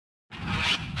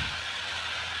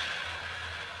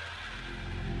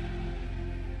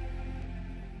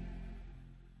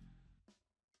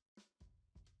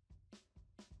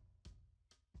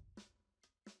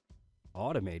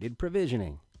automated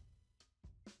provisioning.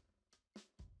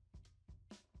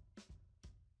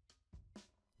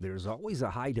 There's always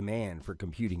a high demand for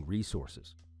computing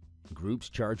resources. Groups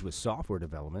charged with software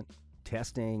development,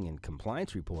 testing, and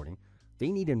compliance reporting,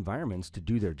 they need environments to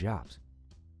do their jobs.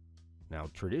 Now,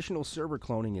 traditional server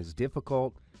cloning is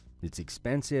difficult, it's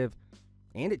expensive,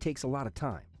 and it takes a lot of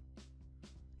time.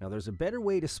 Now, there's a better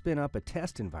way to spin up a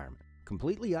test environment,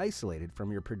 completely isolated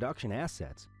from your production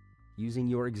assets, using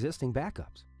your existing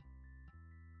backups.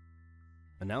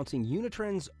 Announcing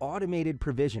Unitrends automated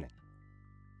provisioning.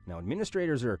 Now,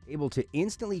 administrators are able to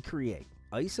instantly create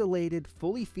isolated,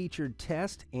 fully featured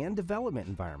test and development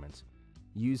environments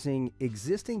using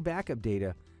existing backup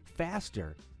data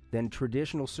faster than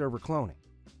traditional server cloning.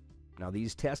 Now,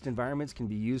 these test environments can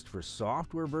be used for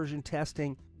software version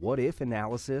testing, what-if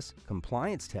analysis,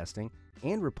 compliance testing,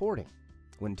 and reporting.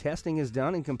 When testing is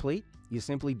done and complete, you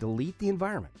simply delete the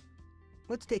environment.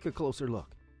 Let's take a closer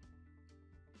look.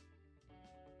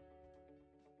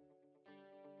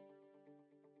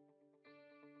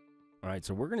 All right,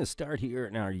 so we're going to start here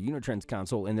in our Unitrends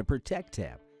console in the Protect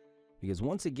tab. Because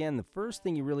once again, the first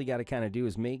thing you really got to kind of do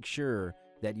is make sure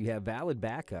that you have valid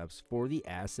backups for the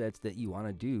assets that you want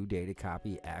to do data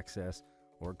copy, access,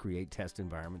 or create test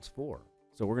environments for.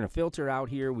 So we're going to filter out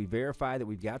here. We verify that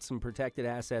we've got some protected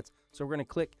assets. So we're going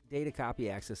to click Data Copy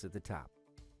Access at the top.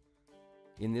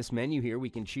 In this menu here, we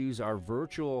can choose our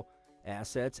virtual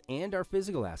assets and our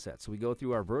physical assets. So we go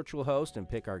through our virtual host and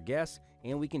pick our guests,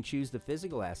 and we can choose the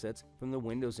physical assets from the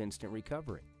Windows Instant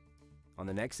Recovery. On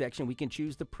the next section, we can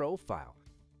choose the profile.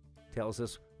 It tells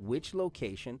us which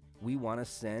location we want to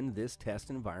send this test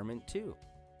environment to.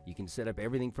 You can set up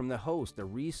everything from the host, the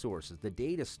resources, the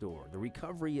data store, the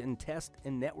recovery and test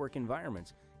and network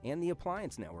environments, and the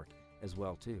appliance network as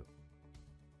well too.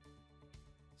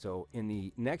 So in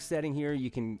the next setting here, you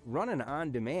can run an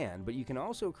on-demand, but you can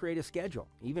also create a schedule,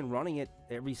 even running it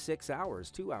every 6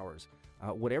 hours, 2 hours,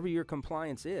 whatever your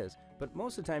compliance is. But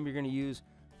most of the time you're going to use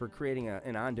for creating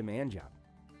an on-demand job.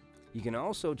 You can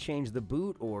also change the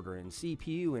boot order and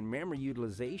CPU and memory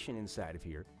utilization inside of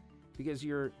here, because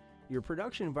your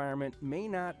production environment may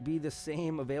not be the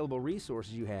same available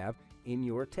resources you have in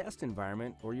your test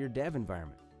environment or your dev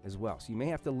environment as well. So you may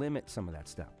have to limit some of that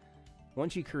stuff.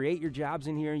 Once you create your jobs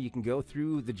in here, you can go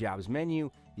through the jobs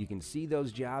menu, you can see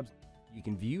those jobs, you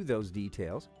can view those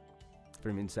details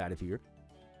from inside of here,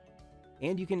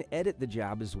 and you can edit the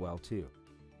job as well too.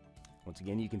 Once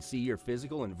again, you can see your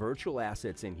physical and virtual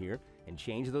assets in here and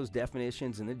change those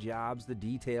definitions in the jobs, the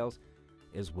details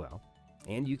as well.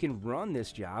 And you can run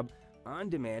this job on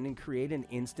demand and create an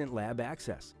instant lab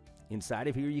access. Inside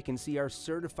of here, you can see our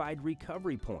certified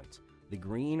recovery points. The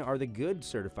green are the good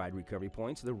certified recovery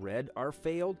points, the red are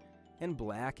failed, and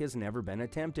black has never been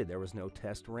attempted. There was no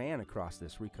test ran across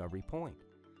this recovery point.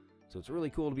 So it's really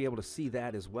cool to be able to see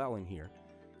that as well in here.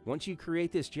 Once you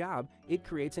create this job, it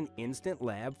creates an instant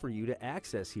lab for you to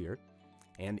access here.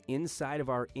 And inside of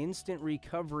our instant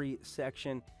recovery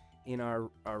section in our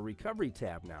recovery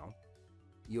tab now,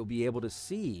 you'll be able to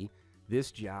see this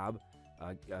job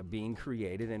being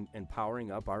created and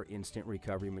powering up our instant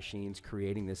recovery machines,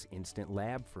 creating this instant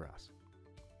lab for us.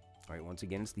 All right, once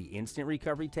again, it's the instant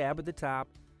recovery tab at the top.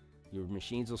 Your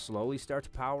machines will slowly start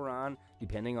to power on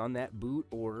depending on that boot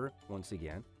order, once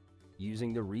again,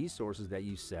 using the resources that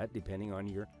you set depending on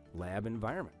your lab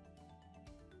environment.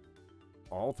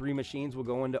 All three machines will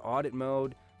go into audit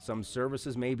mode. Some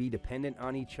services may be dependent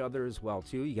on each other as well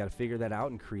too. You got to figure that out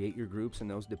and create your groups in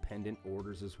those dependent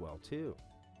orders as well too.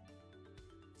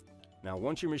 Now,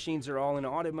 once your machines are all in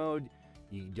audit mode,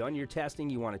 you've done your testing,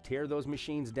 you want to tear those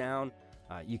machines down.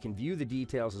 You can view the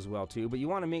details as well too, but you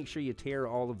want to make sure you tear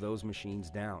all of those machines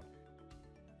down.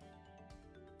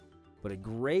 But a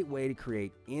great way to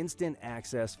create instant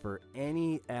access for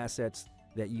any assets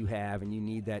that you have and you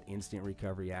need that instant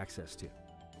recovery access to.